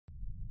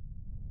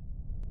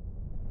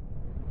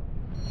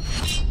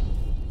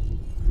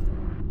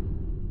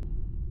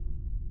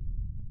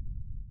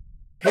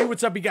Hey,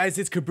 what's up you guys,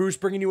 it's Caboose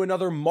bringing you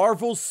another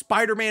Marvel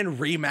Spider-Man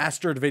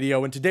Remastered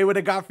video, and today what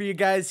I got for you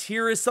guys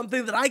here is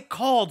something that I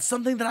called,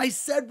 something that I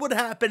said would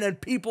happen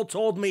and people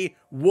told me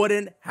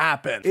wouldn't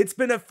happen. It's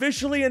been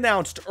officially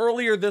announced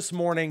earlier this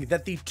morning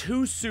that the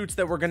two suits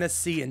that we're gonna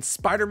see in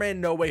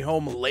Spider-Man No Way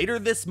Home later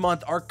this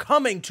month are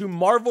coming to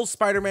Marvel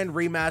Spider-Man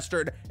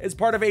Remastered as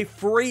part of a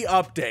free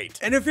update.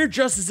 And if you're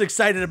just as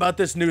excited about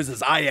this news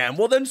as I am,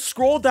 well then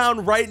scroll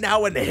down right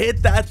now and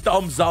hit that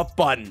thumbs up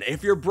button.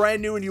 If you're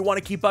brand new and you want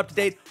to keep up to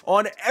date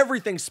on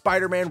everything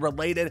Spider-Man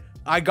related,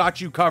 I got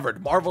you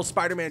covered. Marvel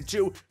Spider-Man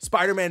 2,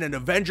 Spider-Man and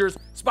Avengers,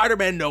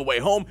 Spider-Man No Way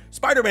Home,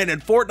 Spider-Man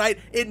and Fortnite,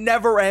 it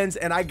never ends,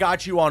 and I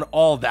got you on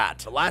all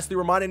that. Lastly,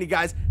 reminding you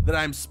guys that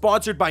I'm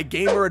sponsored by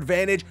Gamer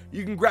Advantage.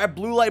 You can grab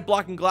blue light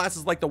blocking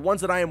glasses like the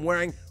ones that I am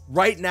wearing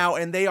right now,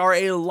 and they are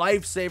a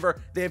lifesaver.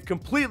 They have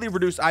completely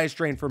reduced eye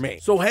strain for me.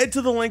 So head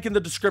to the link in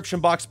the description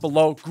box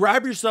below,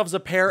 grab yourselves a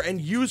pair,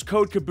 and use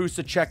code Caboose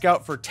to check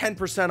out for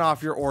 10%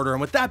 off your order.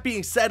 And with that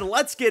being said,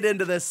 let's get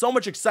into this. So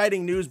much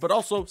exciting news, but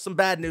also some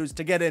bad news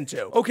to get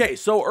into. Okay,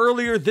 so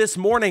earlier this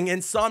morning,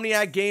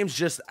 Insomniac Games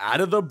just out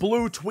of the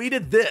blue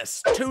tweeted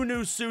this: two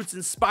new suits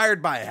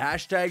inspired by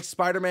hashtag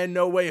Spider-Man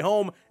No Way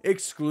Home,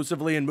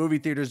 exclusively in movie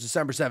theaters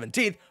December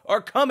 17th,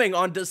 are coming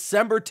on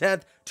December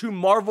 10th to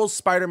Marvel's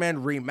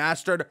Spider-Man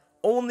Remastered,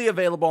 only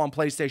available on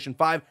PlayStation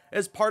 5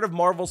 as part of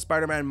Marvel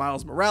Spider-Man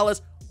Miles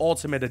Morales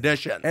Ultimate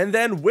Edition. And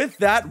then with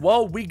that,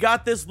 well, we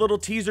got this little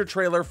teaser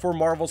trailer for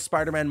Marvel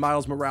Spider-Man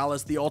Miles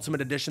Morales, the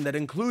Ultimate Edition that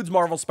includes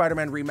Marvel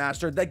Spider-Man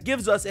Remastered, that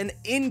gives us an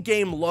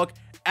in-game look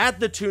at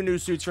the two new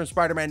suits from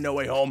Spider-Man No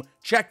Way Home.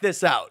 Check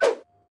this out.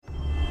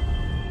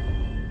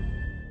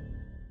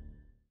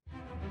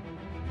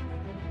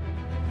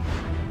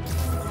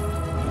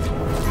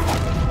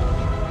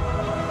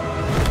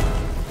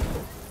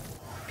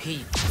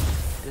 Pete,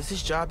 does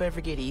this job ever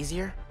get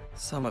easier?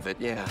 Some of it,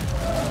 yeah.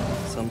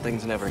 Some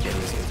things never get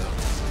easier, though.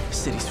 The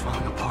city's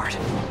falling apart.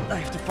 I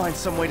have to find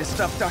some way to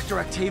stop Dr.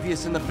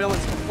 Octavius and the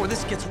villains before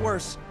this gets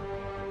worse.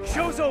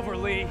 Show's over,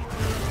 Lee.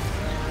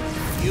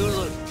 You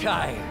look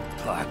tired,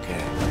 Parker.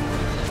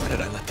 Why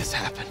did I let this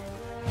happen?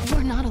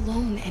 You're not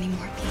alone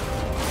anymore, Pete.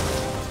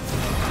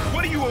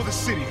 What do you owe the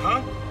city,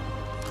 huh?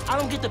 I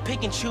don't get to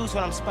pick and choose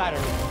when I'm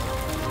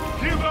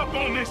Spider-Man. Give up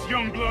on this,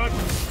 young blood.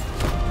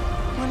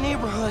 My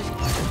neighborhood.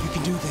 You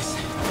can do this.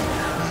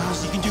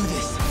 Miles, you can do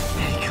this.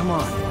 Hey, come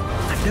on.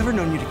 I've never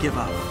known you to give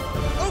up.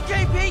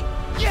 Okay, Pete.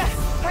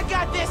 Yes, I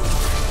got this.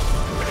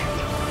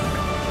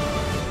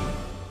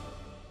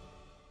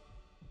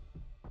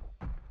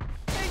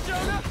 Hey,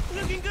 Jonah,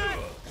 looking good.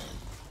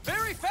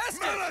 Very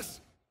festive.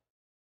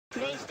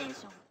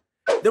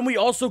 Then we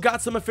also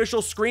got some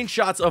official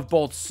screenshots of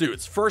both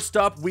suits. First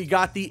up, we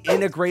got the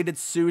integrated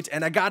suit,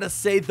 and I gotta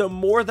say, the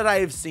more that I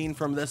have seen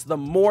from this, the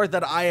more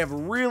that I have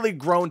really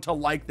grown to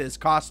like this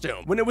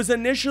costume. When it was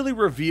initially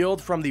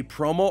revealed from the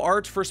promo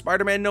art for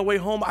Spider-Man No Way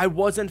Home, I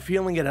wasn't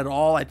feeling it at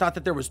all. I thought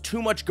that there was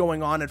too much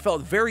going on. It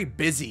felt very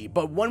busy,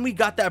 but when we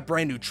got that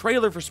brand new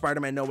trailer for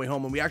Spider-Man No Way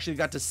Home, and we actually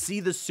got to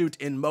see the suit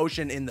in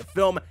motion in the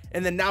film,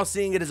 and then now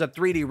seeing it as a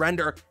 3D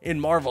render in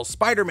Marvel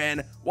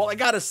Spider-Man, well, I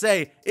gotta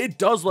say, it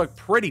does look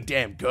pretty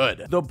damn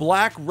good. The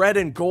black, red,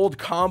 and gold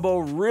combo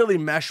really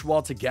mesh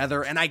well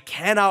together, and I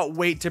cannot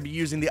wait to be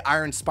using the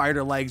Iron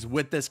Spider legs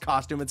with this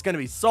costume. It's gonna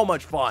be so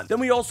much fun. Then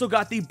we also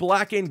got the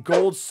black and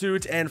gold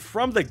suit, and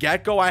from the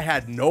get-go, I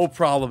had no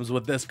problems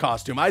with this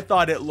costume. I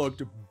thought it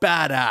looked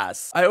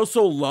badass. I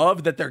also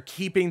love that they're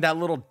keeping that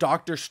little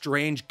Doctor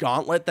Strange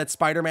gauntlet that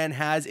Spider-Man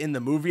has in the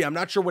movie. I'm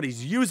not sure what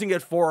he's using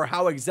it for or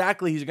how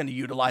exactly he's going to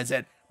utilize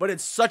it, but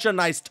it's such a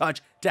nice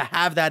touch to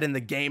have that in the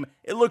game.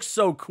 It looks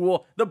so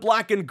cool. The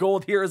black and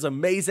gold here is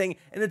amazing,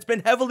 and it's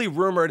been heavily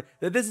rumored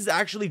that this is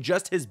actually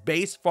just his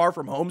base Far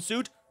From Home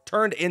suit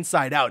turned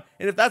inside out.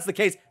 And if that's the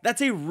case,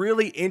 that's a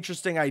really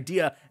interesting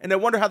idea, and I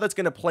wonder how that's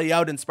going to play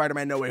out in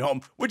Spider-Man No Way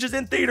Home, which is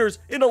in theaters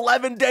in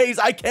 11 days.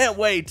 I can't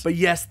wait. But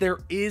yes, there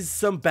is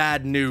some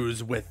bad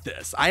news with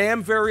this. I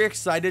am very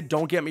excited,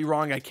 don't get me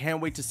wrong. I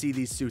can't wait to see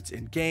these suits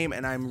in game,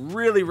 and I'm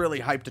really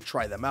hyped to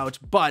try them out,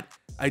 but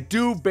I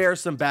do bear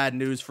some bad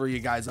news for you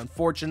guys,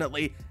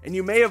 unfortunately, and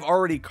you may have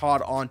already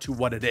caught on to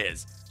what it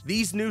is.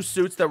 These new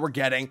suits that we're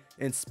getting,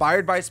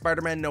 inspired by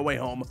Spider-Man No Way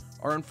Home,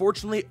 are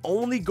unfortunately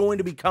only going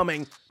to be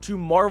coming to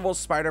Marvel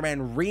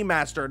Spider-Man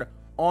Remastered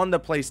on the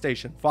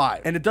PlayStation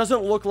 5. And it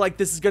doesn't look like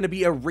this is going to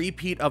be a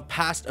repeat of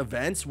past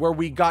events where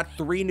we got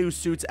 3 new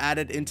suits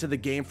added into the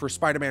game for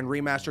Spider-Man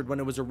Remastered when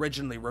it was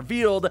originally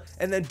revealed,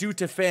 and then due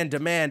to fan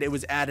demand, it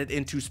was added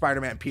into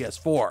Spider-Man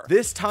PS4.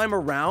 This time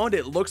around,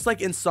 it looks like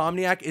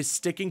Insomniac is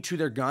sticking to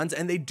their guns,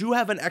 and they do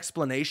have an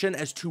explanation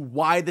as to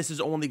why this is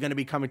only going to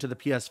be coming to the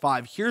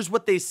PS5. Here's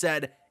what they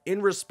said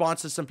in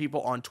response to some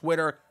people on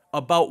Twitter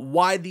about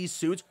why these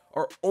suits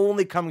are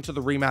only coming to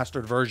the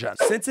remastered version.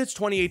 Since its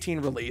 2018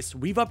 release,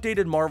 we've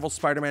updated Marvel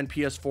Spider-Man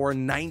PS4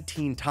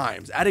 19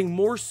 times, adding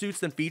more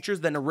suits and features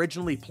than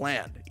originally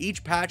planned.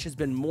 Each patch has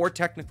been more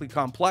technically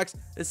complex,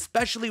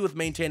 especially with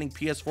maintaining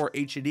PS4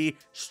 HD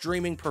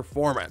streaming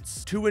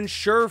performance. To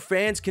ensure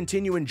fans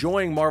continue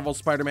enjoying Marvel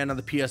Spider-Man on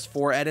the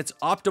PS4 at its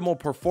optimal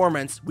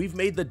performance, we've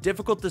made the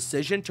difficult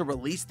decision to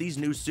release these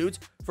new suits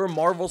for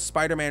Marvel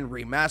Spider-Man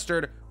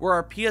Remastered, where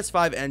our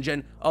PS5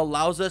 engine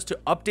allows us to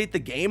update the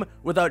game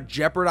without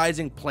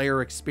jeopardizing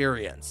player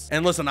experience.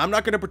 And listen, I'm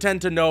not going to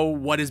pretend to know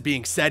what is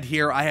being said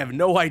here. I have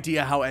no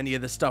idea how any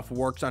of this stuff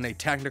works on a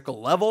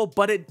technical level,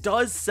 but it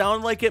does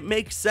sound like it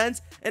makes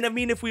sense. And I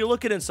mean, if we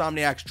look at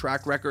Insomniac's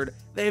track record,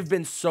 they have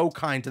been so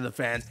kind to the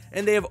fans,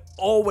 and they have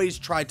always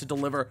tried to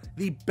deliver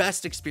the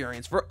best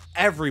experience for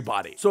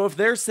everybody. So if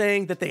they're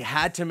saying that they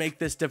had to make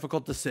this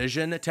difficult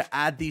decision to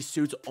add these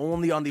suits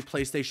only on the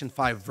PlayStation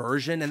 5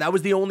 version, and that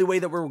was the only way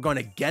that we were going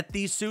to get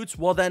these suits,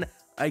 well then,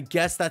 I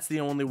guess that's the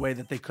only way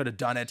that they could have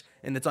done it,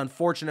 and it's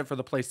unfortunate for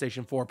the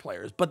PlayStation 4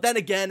 players. But then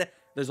again,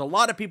 there's a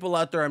lot of people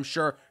out there, I'm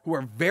sure, who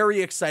are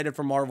very excited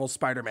for Marvel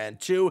Spider-Man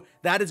 2.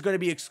 That is going to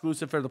be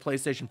exclusive for the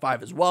PlayStation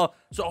 5 as well,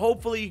 so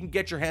hopefully you can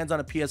get your hands on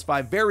a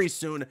PS5 very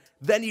soon.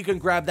 Then you can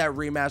grab that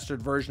remastered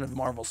version of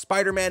Marvel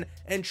Spider-Man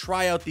and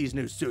try out these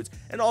new suits.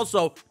 And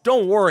also,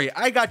 don't worry,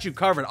 I got you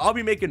covered. I'll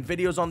be making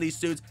videos on these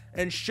suits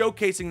and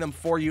showcasing them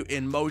for you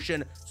in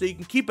motion, so you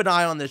can keep an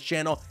eye on this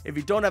channel if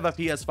you don't have a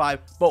PS5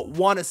 but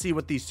want to see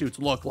what these suits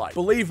look like.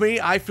 Believe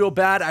me, I feel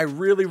bad, I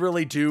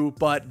really do,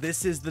 but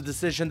this is the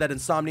decision that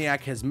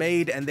Insomniac has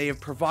made, and they have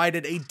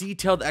provided a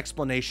detailed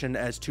explanation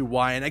as to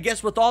why. And I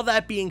guess with all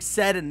that being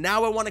said, and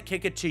now I want to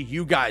kick it to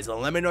you guys, and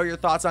let me know your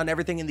thoughts on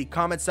everything in the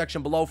comment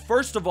section below.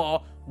 First of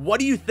all, what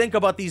do you think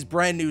about these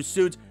brand new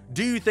suits?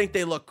 Do you think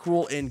they look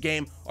cool in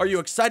game? Are you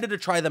excited to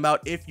try them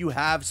out if you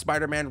have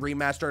Spider-Man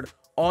Remastered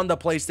on the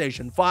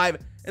PlayStation 5?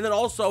 And then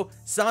also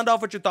sound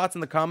off with your thoughts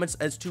in the comments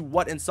as to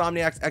what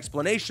Insomniac's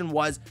explanation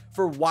was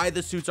for why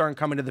the suits aren't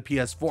coming to the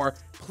PS4.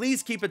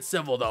 Please keep it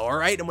civil though,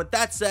 alright? And with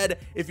that said,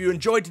 if you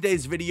enjoyed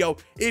today's video,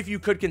 if you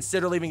could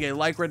consider leaving a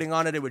like rating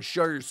on it, it would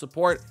show your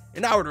support,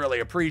 and I would really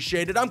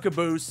appreciate it. I'm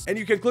Caboose, and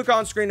you can click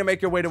on screen to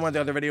make your way to one of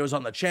the other videos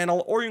on the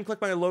channel, or you can click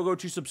my logo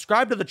to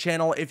subscribe to the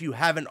channel if you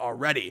haven't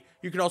already.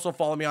 You can also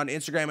follow me on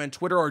Instagram and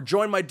Twitter, or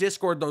join my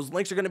Discord. Those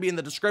links are going to be in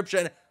the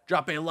description.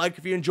 Drop a like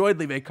if you enjoyed,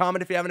 leave a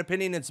comment if you have an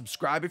opinion, and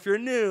subscribe if you're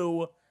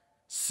new.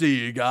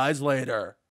 See you guys later.